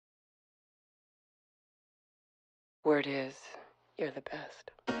Word is, you're the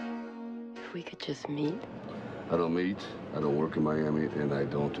best. If we could just meet. I don't meet, I don't work in Miami, and I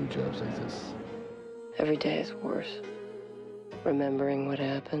don't do jobs like this. Every day is worse. Remembering what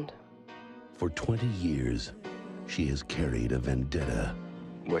happened. For 20 years, she has carried a vendetta.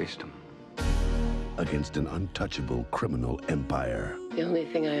 Waste them. Against an untouchable criminal empire. The only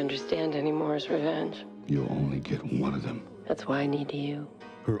thing I understand anymore is revenge. You'll only get one of them. That's why I need you.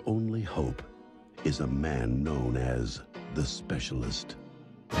 Her only hope is a man known as the Specialist.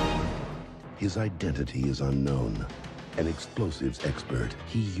 His identity is unknown. An explosives expert,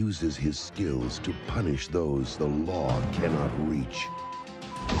 he uses his skills to punish those the law cannot reach.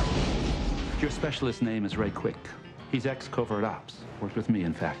 Your specialist's name is Ray Quick. He's ex-covert ops. Worked with me,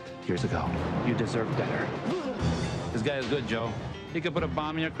 in fact, years ago. You deserve better. This guy is good, Joe. He could put a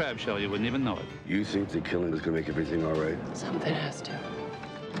bomb in your crab shell. You wouldn't even know it. You think the killing is gonna make everything all right? Something has to.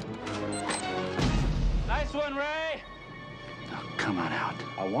 Nice one, Ray! Now, come on out.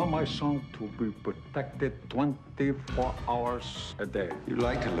 I want my son to be protected 24 hours a day. You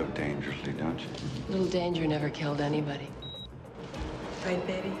like to live dangerously, don't you? Little danger never killed anybody. Right,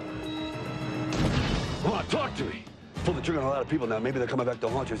 baby? Come on, talk to me! Pull the trigger on a lot of people now. Maybe they're coming back to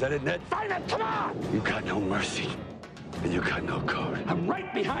haunt you. Is that it, Ned? Find it! Come on! You got no mercy. And you got no code. I'm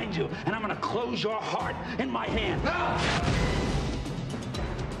right behind you, and I'm gonna close your heart in my hand. No!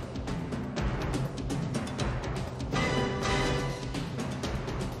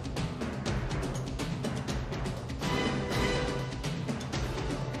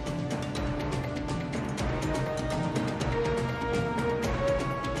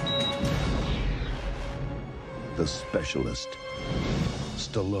 The Specialist.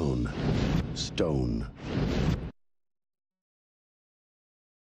 Stallone. Stone.